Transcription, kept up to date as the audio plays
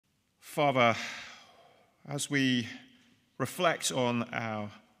Father, as we reflect on our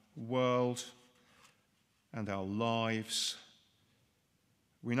world and our lives,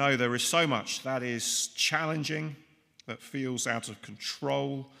 we know there is so much that is challenging, that feels out of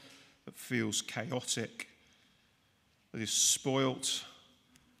control, that feels chaotic, that is spoilt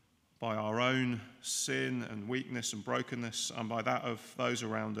by our own sin and weakness and brokenness and by that of those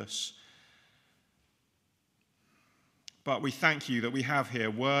around us. But we thank you that we have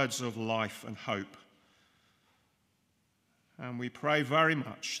here words of life and hope. And we pray very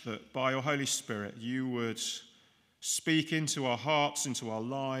much that by your Holy Spirit you would speak into our hearts, into our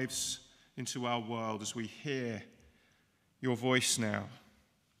lives, into our world as we hear your voice now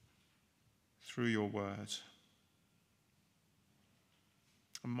through your word.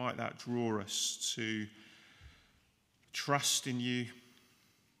 And might that draw us to trust in you,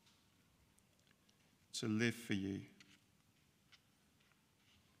 to live for you,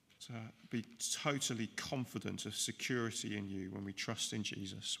 to be totally confident of security in you when we trust in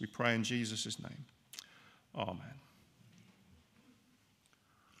Jesus. We pray in Jesus' name. Amen.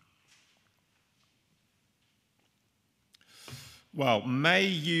 Well, may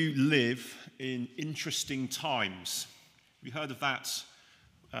you live in interesting times. Have you heard of that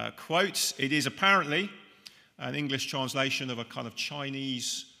quote? It is apparently an English translation of a kind of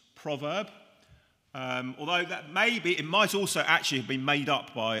Chinese proverb. Although it might also actually have been made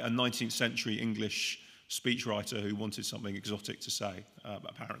up by a 19th century English speechwriter who wanted something exotic to say,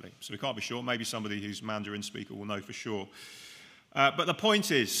 apparently. So we can't be sure. Maybe somebody who's Mandarin speaker will know for sure. But the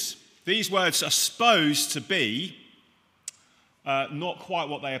point is, these words are supposed to be not quite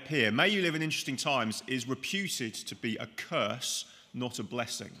what they appear. May you live in interesting times is reputed to be a curse, not a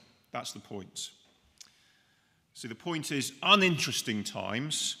blessing. That's the point. See, the point is, uninteresting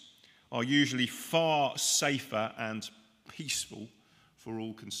times are usually far safer and peaceful for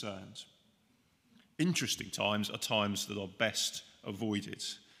all concerned. Interesting times are times that are best avoided,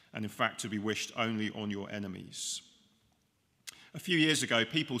 and in fact to be wished only on your enemies. A few years ago,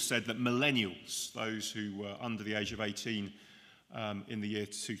 people said that millennials, those who were under the age of 18 in the year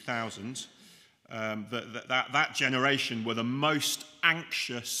 2000, that generation were the most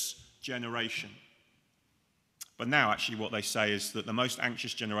anxious generation. But now, actually, what they say is that the most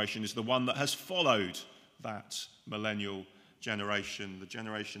anxious generation is the one that has followed that millennial generation, the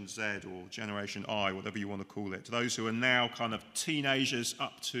Generation Z or Generation I, whatever you want to call it, those who are now kind of teenagers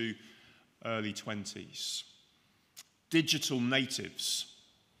up to early 20s. Digital natives.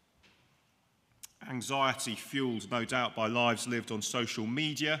 Anxiety fueled, no doubt, by lives lived on social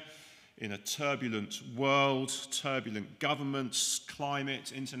media, in a turbulent world, turbulent governments,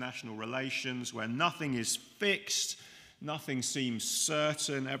 climate, international relations, where nothing is fixed, nothing seems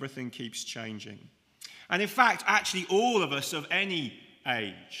certain, everything keeps changing. And in fact, actually all of us of any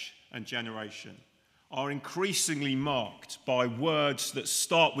age and generation are increasingly marked by words that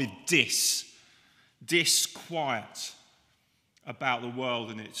start with disquiet about the world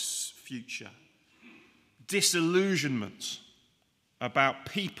and its future, disillusionment about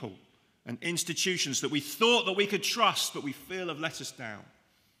people and institutions that we thought that we could trust, but we feel have let us down.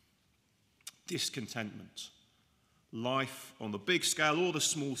 Discontentment. Life on the big scale or the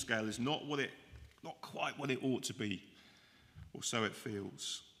small scale is not quite what it ought to be, or so it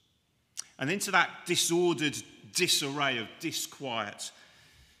feels. And into that disordered disarray of disquiet,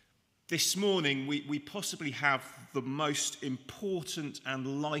 this morning we possibly have the most important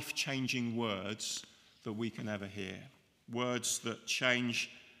and life-changing words that we can ever hear. Words that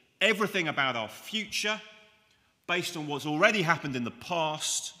change everything about our future based on what's already happened in the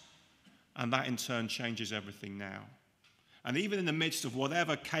past, and that in turn changes everything now. And even in the midst of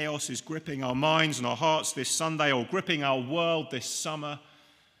whatever chaos is gripping our minds and our hearts this Sunday or gripping our world this summer,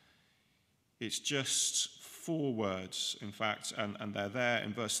 it's just 4 words, in fact, and they're there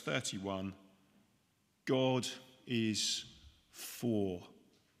in verse 31. God is for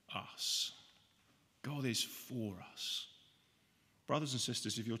us. God is for us. Brothers and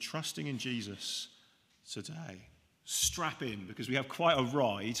sisters, if you're trusting in Jesus today, strap in, because we have quite a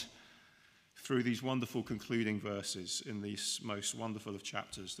ride through these wonderful concluding verses in these most wonderful of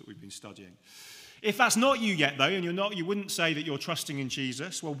chapters that we've been studying. If that's not you yet, though, and you wouldn't say that you're trusting in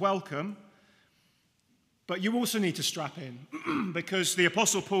Jesus, well, welcome. But you also need to strap in, because the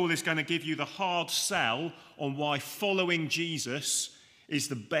Apostle Paul is going to give you the hard sell on why following Jesus is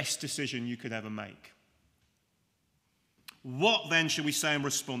the best decision you could ever make. What then should we say in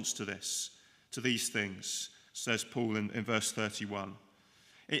response to this, to these things, says Paul in verse 31.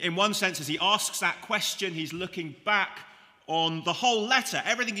 In one sense, as he asks that question, he's looking back on the whole letter,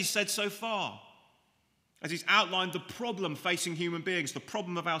 everything he's said so far. as he's outlined the problem facing human beings, the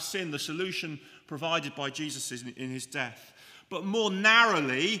problem of our sin, the solution provided by Jesus in his death. But more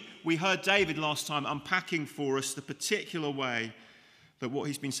narrowly, we heard David last time unpacking for us the particular way that what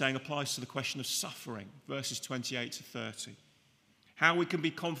he's been saying applies to the question of suffering, verses 28 to 30. How we can be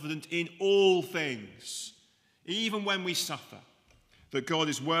confident in all things, even when we suffer, that God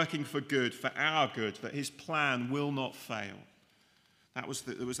is working for good, for our good, that his plan will not fail.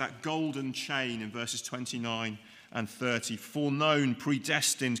 There was that golden chain in verses 29 and 30, foreknown,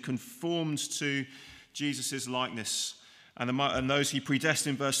 predestined, conformed to Jesus' likeness. And those he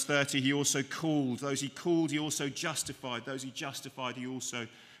predestined, verse 30, he also called. Those he called, he also justified. Those he justified, he also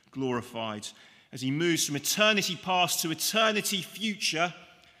glorified. As he moves from eternity past to eternity future,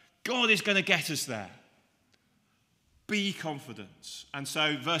 God is going to get us there. Be confident. And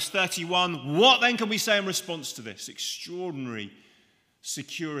so, verse 31, what then can we say in response to this? Extraordinary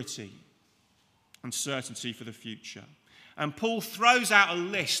security and certainty for the future. And Paul throws out a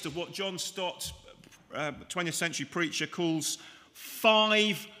list of what John Stott, 20th century preacher, calls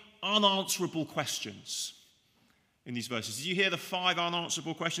 5 unanswerable questions in these verses. Did you hear the 5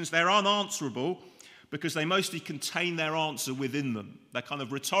 unanswerable questions? They're unanswerable because they mostly contain their answer within them. They're kind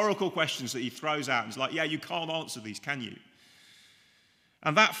of rhetorical questions that he throws out. It's like, yeah, you can't answer these, can you?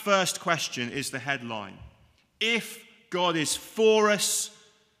 And that first question is the headline. If God is for us,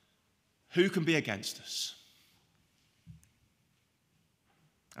 who can be against us?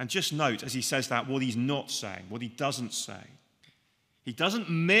 And just note, as he says that, what he's not saying, what he doesn't say. He doesn't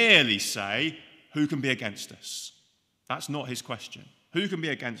merely say, who can be against us? That's not his question. Who can be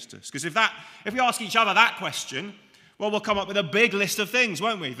against us? Because if we ask each other that question, well, we'll come up with a big list of things,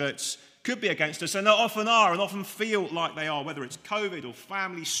 won't we, that could be against us, and they often are, and often feel like they are, whether it's COVID or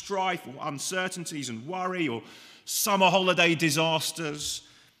family strife or uncertainties and worry or summer holiday disasters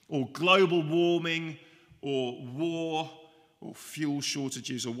or global warming or war or fuel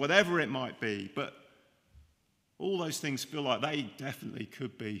shortages or whatever it might be. But all those things feel like they definitely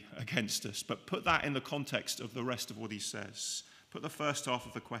could be against us. But put that in the context of the rest of what he says. Put the first half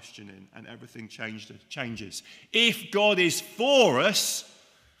of the question in and everything changes. If God is for us,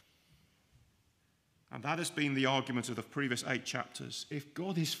 and that has been the argument of the previous 8 chapters, if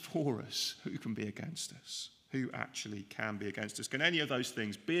God is for us, who can be against us? Who actually can be against us? Can any of those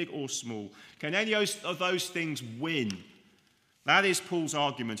things, big or small, can any of those things win? That is Paul's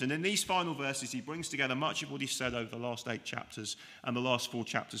argument. And in these final verses, he brings together much of what he said over the last 8 chapters and the last 4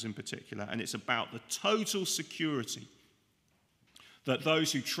 chapters in particular. And it's about the total security that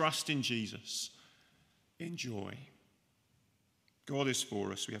those who trust in Jesus enjoy. God is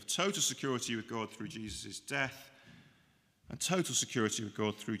for us. We have total security with God through Jesus' death and total security with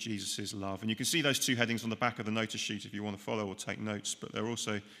God through Jesus' love. And you can see those 2 headings on the back of the notice sheet if you want to follow or take notes. But they're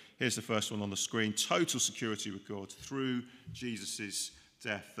also, here's the first one on the screen, total security with God through Jesus'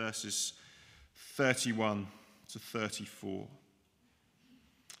 death, verses 31 to 34.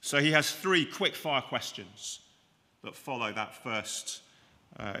 So he has 3 quick-fire questions that follow that first,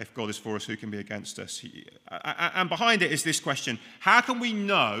 if God is for us, who can be against us? And behind it is this question: how can we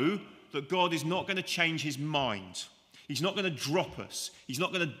know that God is not going to change his mind? He's not going to drop us. He's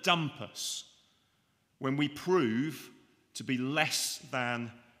not going to dump us when we prove to be less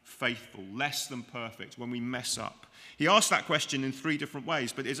than faithful, less than perfect, when we mess up. He asks that question in 3 different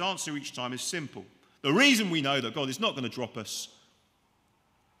ways, but his answer each time is simple. The reason we know that God is not going to drop us: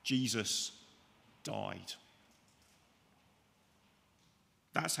 Jesus died.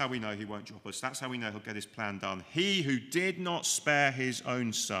 That's how we know he won't drop us. That's how we know he'll get his plan done. He who did not spare his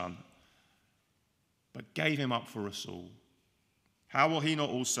own son, but gave him up for us all, how will he not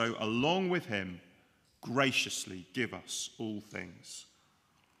also, along with him, graciously give us all things?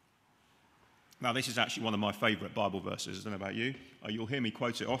 Now, this is actually one of my favourite Bible verses. I don't know about you. You'll hear me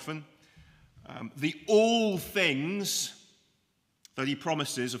quote it often. The all things that he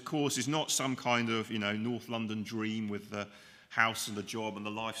promises, of course, is not some kind of, North London dream with the house and the job and the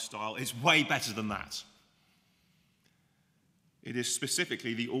lifestyle. It's way better than that. It is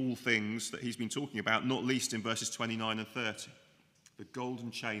specifically the all things that he's been talking about, not least in verses 29 and 30. The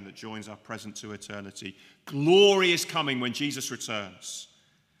golden chain that joins our present to eternity. Glory is coming when Jesus returns.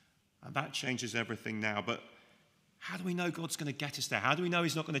 And that changes everything now. But how do we know God's going to get us there? How do we know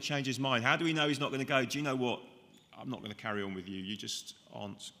he's not going to change his mind? How do we know he's not going to go, do you know what? I'm not going to carry on with you. You just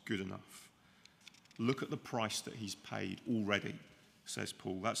aren't good enough. Look at the price that he's paid already, says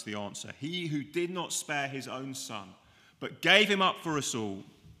Paul. That's the answer. He who did not spare his own son, but gave him up for us all.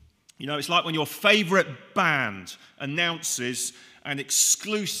 It's like when your favourite band announces an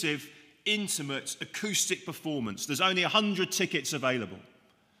exclusive, intimate, acoustic performance. There's only 100 tickets available.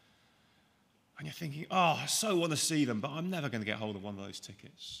 And you're thinking, oh, I so want to see them, but I'm never going to get hold of one of those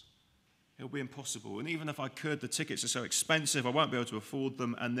tickets. It'll be impossible. And even if I could, the tickets are so expensive, I won't be able to afford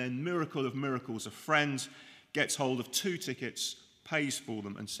them. And then, miracle of miracles, a friend gets hold of 2 tickets, pays for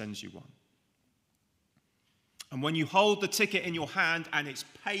them, and sends you one. And when you hold the ticket in your hand and it's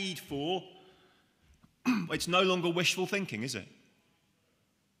paid for, it's no longer wishful thinking, is it?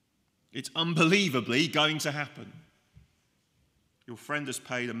 It's unbelievably going to happen. Your friend has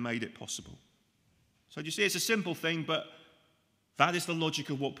paid and made it possible. So do you see, it's a simple thing, but that is the logic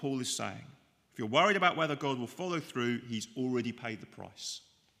of what Paul is saying. If you're worried about whether God will follow through, he's already paid the price.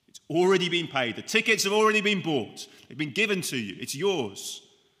 It's already been paid. The tickets have already been bought. They've been given to you. It's yours.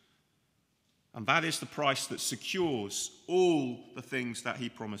 And that is the price that secures all the things that he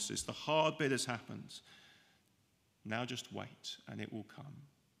promises. The hard bit has happened. Now just wait, and it will come.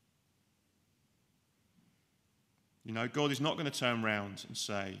 You know, God is not going to turn around and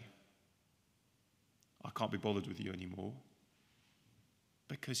say, I can't be bothered with you anymore.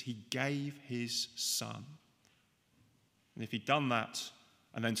 Because he gave his son. And if he'd done that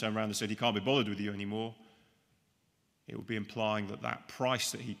and then turned around and said he can't be bothered with you anymore, it would be implying that that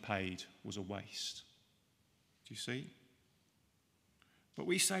price that he paid was a waste. Do you see? But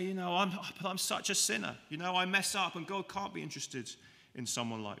we say, you know, I'm such a sinner. You know, I mess up and God can't be interested in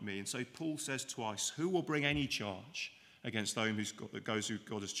someone like me. And so Paul says twice, who will bring any charge against those who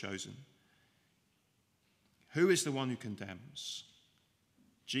God has chosen? Who is the one who condemns?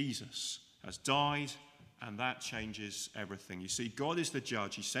 Jesus has died, and that changes everything. You see, God is the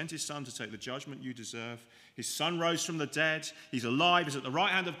judge. He sent his son to take the judgment you deserve. His son rose from the dead. He's alive. He's at the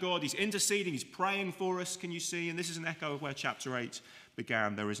right hand of God. He's interceding. He's praying for us, can you see? And this is an echo of where chapter 8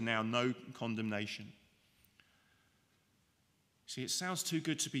 began. There is now no condemnation. See, it sounds too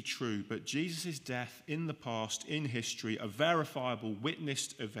good to be true, but Jesus' death in the past, in history, a verifiable,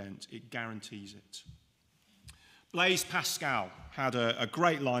 witnessed event, it guarantees it. Blaise Pascal had a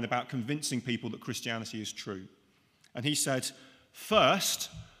great line about convincing people that Christianity is true. And he said, first,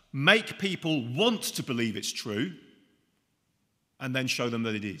 make people want to believe it's true, and then show them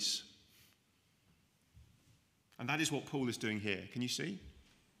that it is. And that is what Paul is doing here. Can you see?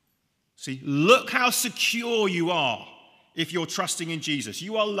 See, look how secure you are if you're trusting in Jesus.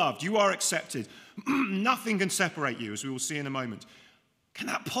 You are loved. You are accepted. Nothing can separate you, as we will see in a moment. Can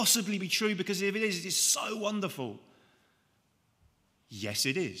that possibly be true? Because if it is so wonderful. Yes,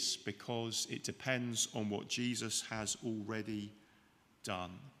 it is, because it depends on what Jesus has already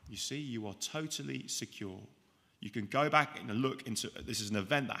done. You see, you are totally secure. You can go back and look into, this is an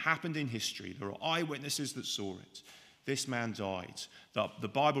event that happened in history. There are eyewitnesses that saw it. This man died. The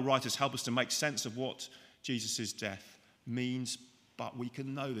Bible writers help us to make sense of what Jesus' death means, but we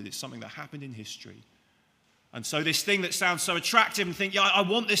can know that it's something that happened in history. And so this thing that sounds so attractive and think, yeah, I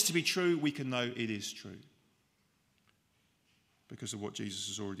want this to be true, we can know it is true because of what Jesus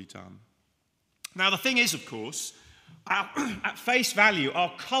has already done. Now, the thing is, of course, at face value,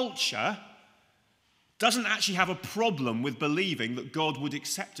 our culture doesn't actually have a problem with believing that God would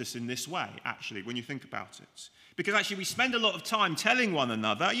accept us in this way, actually, when you think about it. Because actually we spend a lot of time telling one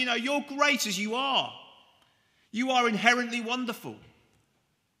another, you know, you're great as you are. You are inherently wonderful.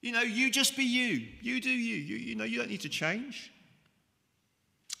 You know, you just be you. You do you. You know, you don't need to change.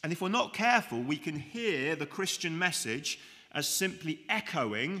 And if we're not careful, we can hear the Christian message as simply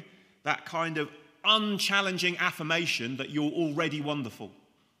echoing that kind of unchallenging affirmation that you're already wonderful.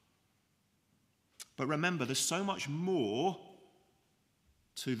 But remember, there's so much more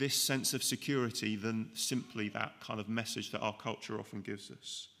to this sense of security than simply that kind of message that our culture often gives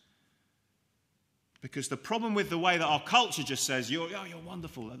us. Because the problem with the way that our culture just says, you're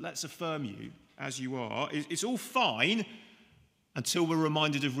wonderful, let's affirm you as you are, it's all fine until we're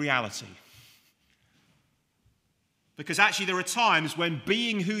reminded of reality. Because actually there are times when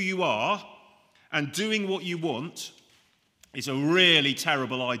being who you are and doing what you want is a really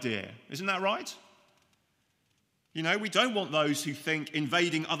terrible idea. Isn't that right? You know, we don't want those who think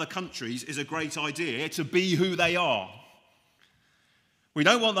invading other countries is a great idea to be who they are. We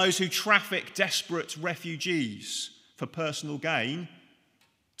don't want those who traffic desperate refugees for personal gain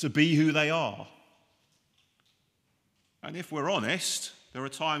to be who they are. And if we're honest, there are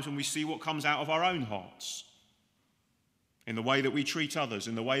times when we see what comes out of our own hearts. In the way that we treat others,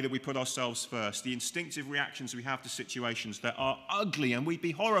 in the way that we put ourselves first, the instinctive reactions we have to situations that are ugly, and we'd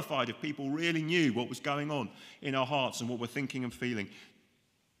be horrified if people really knew what was going on in our hearts and what we're thinking and feeling.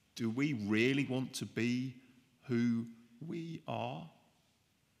 Do we really want to be who we are?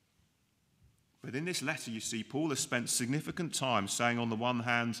 But in this letter, you see, Paul has spent significant time saying, on the one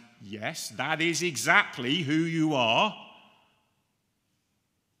hand, yes, that is exactly who you are.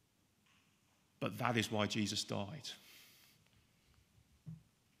 But that is why Jesus died.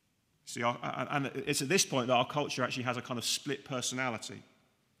 See, and it's at this point that our culture actually has a kind of split personality.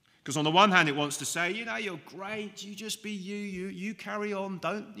 Because on the one hand, it wants to say, you're great, you just be you carry on,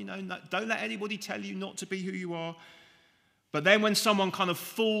 don't let anybody tell you not to be who you are. But then when someone kind of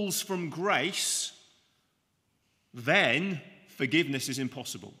falls from grace, then forgiveness is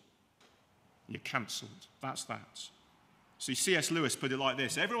impossible. You're cancelled. That's that. See, C.S. Lewis put it like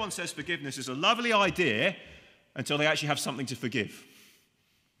this: everyone says forgiveness is a lovely idea until they actually have something to forgive.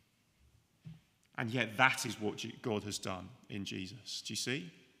 And yet that is what God has done in Jesus. Do you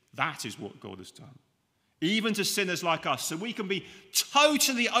see? That is what God has done. Even to sinners like us, so we can be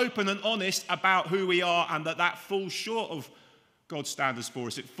totally open and honest about who we are, and that falls short of God's standards for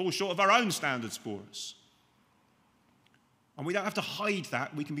us. It falls short of our own standards for us. And we don't have to hide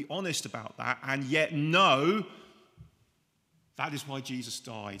that. We can be honest about that and yet know that is why Jesus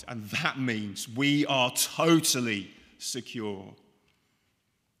died. And that means we are totally secure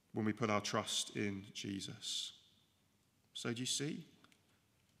when we put our trust in Jesus. So do you see?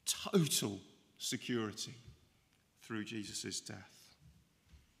 Total security through Jesus' death.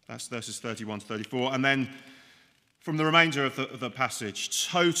 That's verses 31 to 34. And then from the remainder of the passage,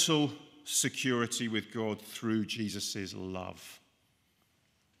 total security with God through Jesus' love.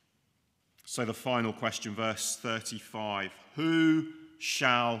 So the final question, verse 35. Who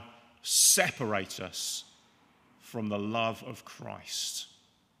shall separate us from the love of Christ?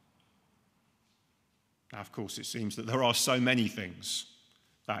 Now, of course, it seems that there are so many things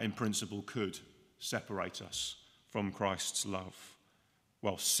that in principle could separate us from Christ's love.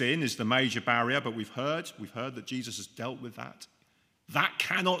 Well, sin is the major barrier, but we've heard that Jesus has dealt with that. That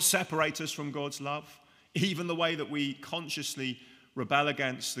cannot separate us from God's love, even the way that we consciously rebel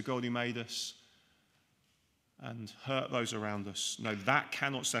against the God who made us and hurt those around us. No, that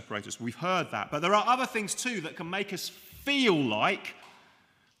cannot separate us. We've heard that. But there are other things too that can make us feel like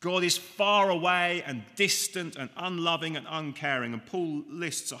God is far away and distant and unloving and uncaring. And Paul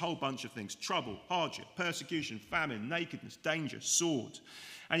lists a whole bunch of things: trouble, hardship, persecution, famine, nakedness, danger, sword.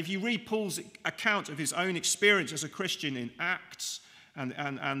 And if you read Paul's account of his own experience as a Christian in Acts, and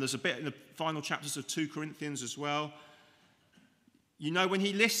there's a bit in the final chapters of 2 Corinthians as well, when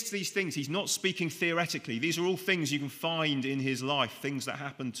he lists these things, he's not speaking theoretically. These are all things you can find in his life, things that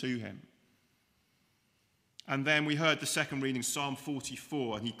happened to him. And then we heard the second reading, Psalm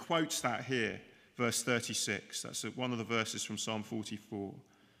 44, and he quotes that here, verse 36. That's one of the verses from Psalm 44.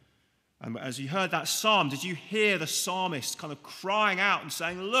 And as you heard that psalm, did you hear the psalmist kind of crying out and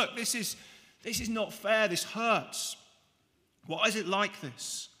saying, look, this is not fair, this hurts. Why is it like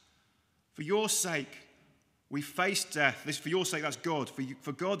this? For your sake, we face death. For your sake, that's God.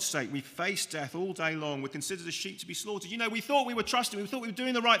 For God's sake, we face death all day long. We're considered as sheep to be slaughtered. We thought we were trusting. We thought we were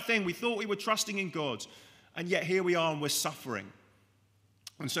doing the right thing. We thought we were trusting in God. And yet here we are and we're suffering.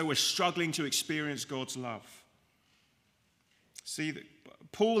 And so we're struggling to experience God's love. See,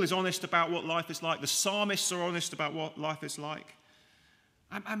 Paul is honest about what life is like. The psalmists are honest about what life is like.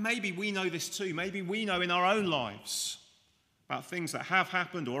 And maybe we know this too. Maybe we know in our own lives about things that have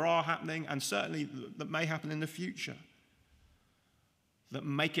happened or are happening, and certainly that may happen in the future, that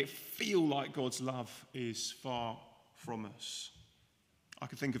make it feel like God's love is far from us. I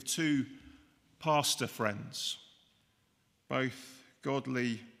can think of 2 pastor friends, both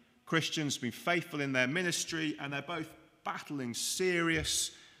godly Christians, been faithful in their ministry, and they're both battling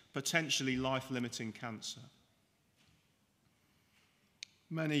serious, potentially life-limiting cancer.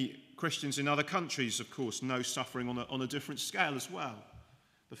 Many Christians in other countries, of course, know suffering on a different scale as well.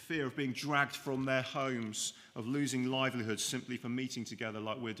 The fear of being dragged from their homes, of losing livelihoods simply for meeting together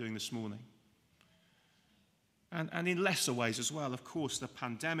like we're doing this morning. And in lesser ways as well, of course, the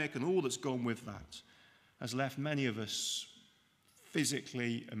pandemic and all that's gone with that has left many of us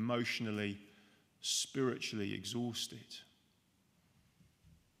physically, emotionally, spiritually exhausted.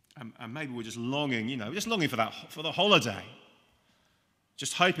 And maybe we're just longing, for the holiday.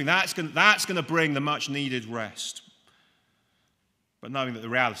 Just hoping that's going to bring the much-needed rest. But knowing that the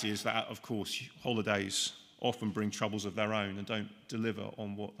reality is that, of course, holidays often bring troubles of their own and don't deliver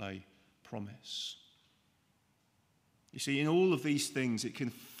on what they promise. You see, in all of these things, it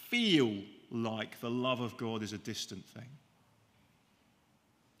can feel like the love of God is a distant thing.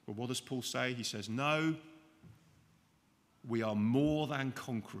 But what does Paul say? He says, no, we are more than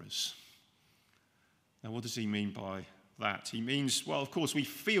conquerors. Now, what does he mean by that? He means, well, of course, we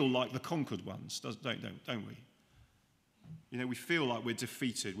feel like the conquered ones, don't we? We feel like we're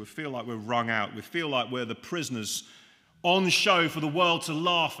defeated. We feel like we're wrung out. We feel like we're the prisoners on show for the world to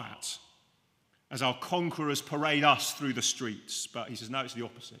laugh at as our conquerors parade us through the streets. But he says, no, it's the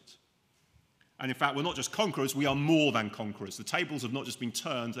opposite. And in fact, we're not just conquerors, we are more than conquerors. The tables have not just been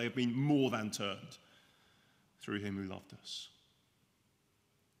turned, they have been more than turned through him who loved us.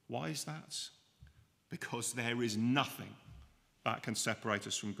 Why is that? Because there is nothing that can separate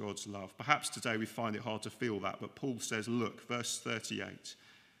us from God's love. Perhaps today we find it hard to feel that, but Paul says, look, verse 38,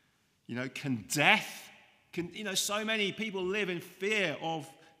 can death, so many people live in fear of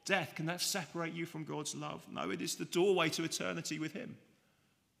death. Can that separate you from God's love? No, it is the doorway to eternity with him,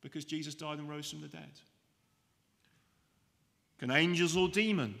 because Jesus died and rose from the dead. Can angels or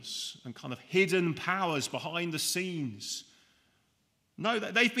demons and kind of hidden powers behind the scenes? No,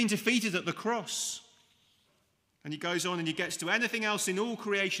 they've been defeated at the cross. And he goes on and he gets to anything else in all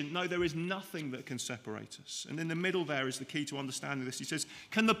creation. No, there is nothing that can separate us. And in the middle there is the key to understanding this. He says,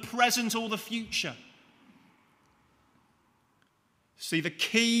 can the present or the future? See, the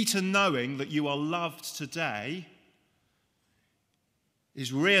key to knowing that you are loved today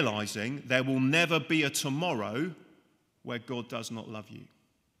is realizing there will never be a tomorrow where God does not love you.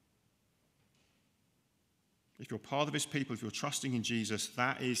 If you're part of his people, if you're trusting in Jesus,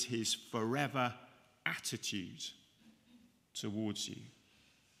 that is his forever attitude towards you.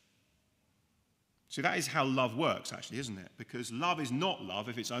 See, that is how love works, actually, isn't it? Because love is not love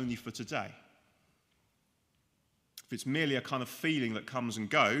if it's only for today. If it's merely a kind of feeling that comes and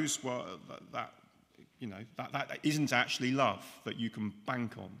goes, well, that isn't actually love that you can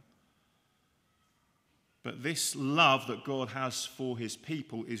bank on. But this love that God has for his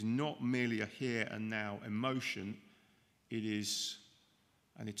people is not merely a here and now emotion. It is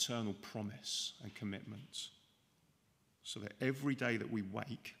an eternal promise and commitment. So that every day that we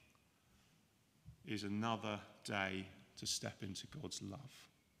wake is another day to step into God's love.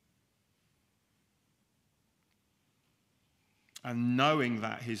 And knowing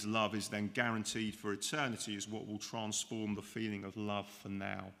that his love is then guaranteed for eternity is what will transform the feeling of love for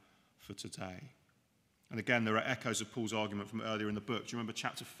now, for today. And again, there are echoes of Paul's argument from earlier in the book. Do you remember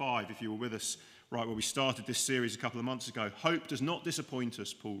chapter 5, if you were with us right where we started this series a couple of months ago? Hope does not disappoint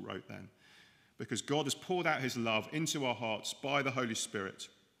us, Paul wrote then, because God has poured out his love into our hearts by the Holy Spirit,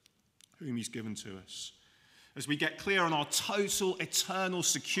 whom he's given to us. As we get clear on our total eternal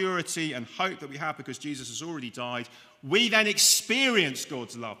security and hope that we have because Jesus has already died, we then experience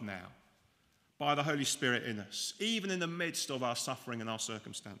God's love now by the Holy Spirit in us, even in the midst of our suffering and our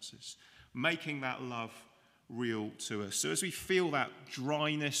circumstances, making that love real to us. So as we feel that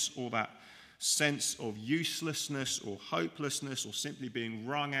dryness or that sense of uselessness or hopelessness or simply being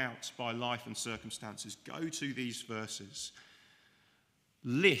wrung out by life and circumstances, go to these verses.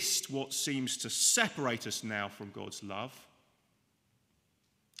 List what seems to separate us now from God's love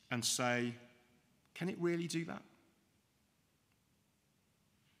and say, can it really do that?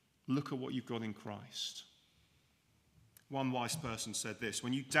 Look at what you've got in Christ. One wise person said this: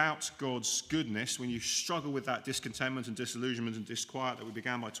 when you doubt God's goodness, when you struggle with that discontentment and disillusionment and disquiet that we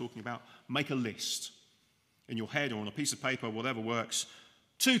began by talking about, make a list in your head or on a piece of paper, whatever works.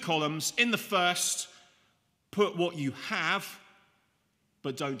 2 columns. In the first, put what you have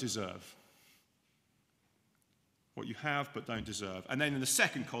but don't deserve. What you have but don't deserve. And then in the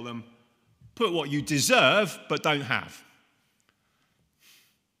second column, put what you deserve but don't have.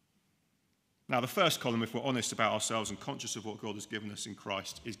 Now, the first column, if we're honest about ourselves and conscious of what God has given us in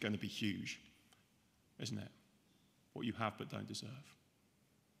Christ, is going to be huge, isn't it? What you have but don't deserve.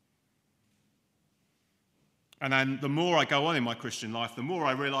 And then the more I go on in my Christian life, the more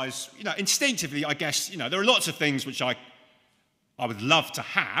I realize, instinctively, I guess, there are lots of things which I would love to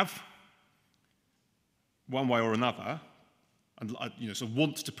have, one way or another, and sort of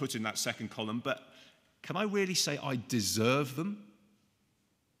want to put in that second column, but can I really say I deserve them?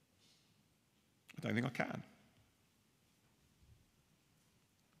 I don't think I can.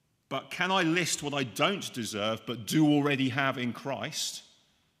 But can I list what I don't deserve but do already have in Christ?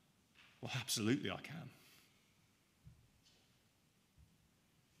 Well, absolutely I can.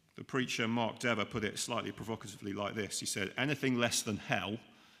 The preacher Mark Dever put it slightly provocatively like this. He said, anything less than hell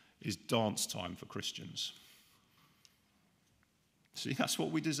is dance time for Christians. See, that's what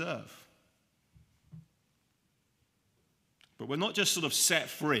we deserve. But we're not just sort of set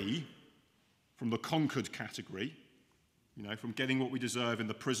free from the conquered category, from getting what we deserve in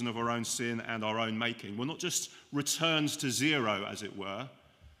the prison of our own sin and our own making. We're not just returned to zero, as it were,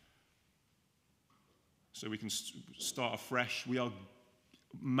 so we can start afresh. We are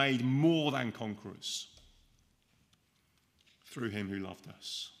made more than conquerors through him who loved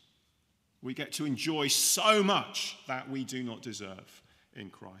us. We get to enjoy so much that we do not deserve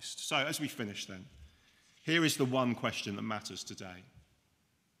in Christ. So as we finish then, here is the one question that matters today.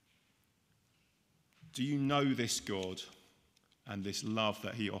 Do you know this God and this love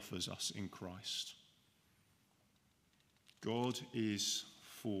that he offers us in Christ. God is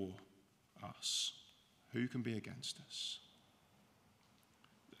for us. Who can be against us?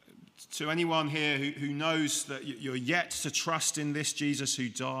 To anyone here who knows that you're yet to trust in this Jesus who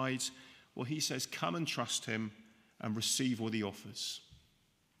died, well, he says, come and trust him and receive what he offers.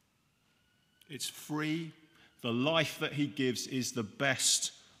 It's free. The life that he gives is the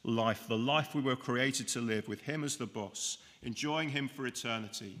best life, the life we were created to live with him as the boss, enjoying him for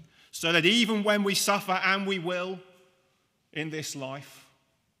eternity, so that even when we suffer, and we will in this life,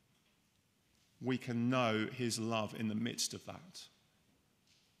 we can know his love in the midst of that,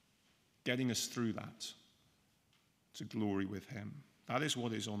 getting us through that to glory with him. That is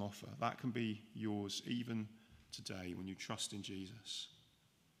what is on offer. That can be yours even today when you trust in Jesus.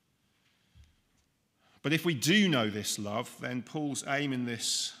 But if we do know this love, then Paul's aim in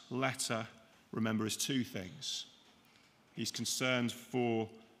this letter, remember, is two things. He's concerned for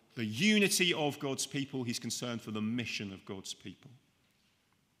the unity of God's people. He's concerned for the mission of God's people.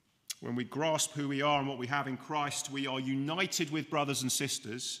 When we grasp who we are and what we have in Christ, we are united with brothers and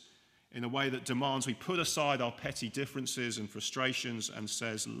sisters in a way that demands we put aside our petty differences and frustrations and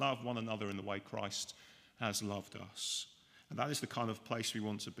says, love one another in the way Christ has loved us. And that is the kind of place we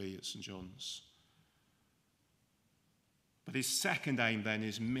want to be at St. John's. But his second aim then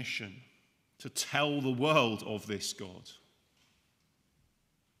is mission, to tell the world of this God.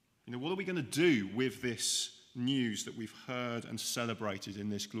 You know, what are we going to do with this news that we've heard and celebrated in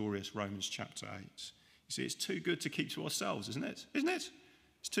this glorious Romans chapter 8? You see, it's too good to keep to ourselves, isn't it? Isn't it?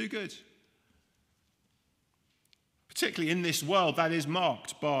 It's too good. Particularly in this world that is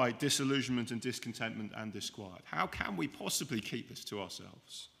marked by disillusionment and discontentment and disquiet. How can we possibly keep this to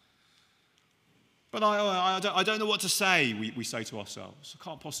ourselves? But I don't know what to say, we say to ourselves. I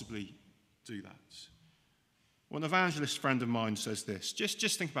can't possibly do that. Well, an evangelist friend of mine says this.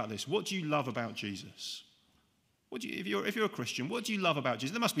 Just think about this. What do you love about Jesus? If you're a Christian, what do you love about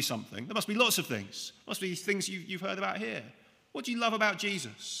Jesus? There must be something. There must be lots of things. There must be things you've heard about here. What do you love about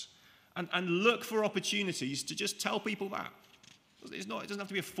Jesus? And look for opportunities to just tell people that. It doesn't have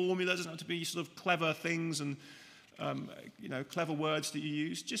to be a formula. It doesn't have to be sort of clever things and clever words that you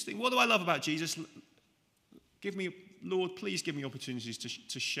use. Just think, what do I love about Jesus? Lord, please give me opportunities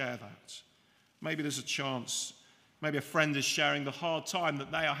to share that. Maybe there's a chance, maybe a friend is sharing the hard time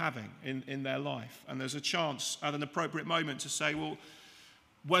that they are having in their life. And there's a chance at an appropriate moment to say, well,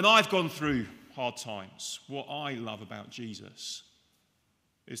 when I've gone through hard times, what I love about Jesus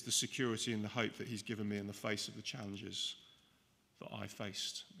is the security and the hope that he's given me in the face of the challenges that I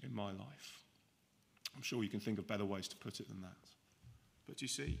faced in my life. I'm sure you can think of better ways to put it than that. But do you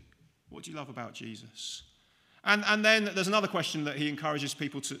see? What do you love about Jesus? And then there's another question that he encourages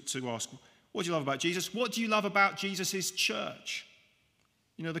people to ask. What do you love about Jesus? What do you love about Jesus' church?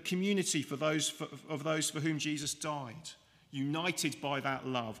 You know, the community of those for whom Jesus died. United by that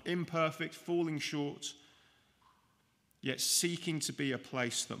love. Imperfect, falling short, yet seeking to be a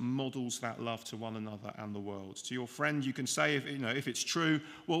place that models that love to one another and the world. To your friend, you can say, if it's true,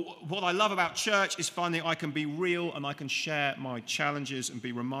 well, what I love about church is finding I can be real and I can share my challenges and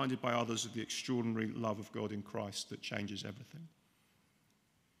be reminded by others of the extraordinary love of God in Christ that changes everything.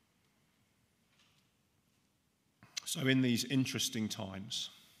 So in these interesting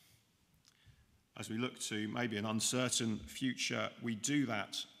times, as we look to maybe an uncertain future, we do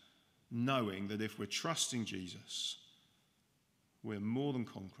that knowing that if we're trusting Jesus, we're more than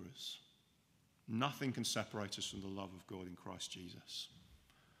conquerors. Nothing can separate us from the love of God in Christ Jesus.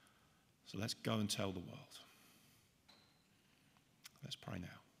 So let's go and tell the world. Let's pray now.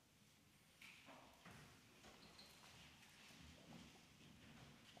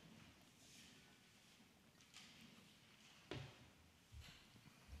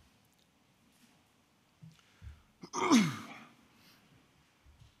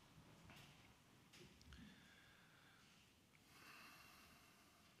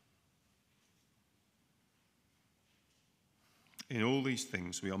 In all these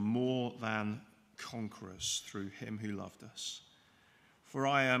things, we are more than conquerors through him who loved us. For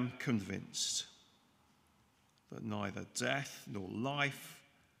I am convinced that neither death nor life,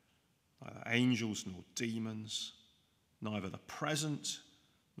 neither angels nor demons, neither the present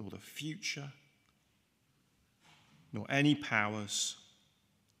nor the future, nor any powers,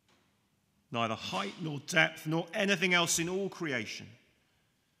 neither height nor depth, nor anything else in all creation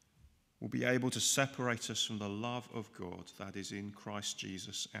will be able to separate us from the love of God that is in Christ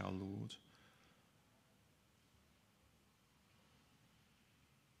Jesus our Lord.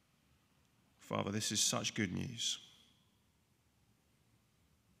 Father, this is such good news.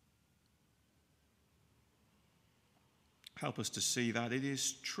 Help us to see that it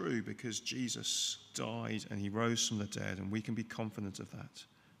is true because Jesus died and he rose from the dead, and we can be confident of that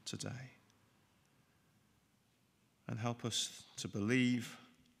today. And help us to believe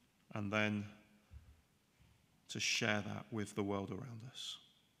and then to share that with the world around us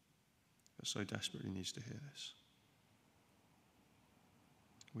that so desperately needs to hear this.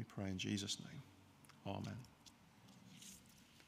 We pray in Jesus' name. Amen.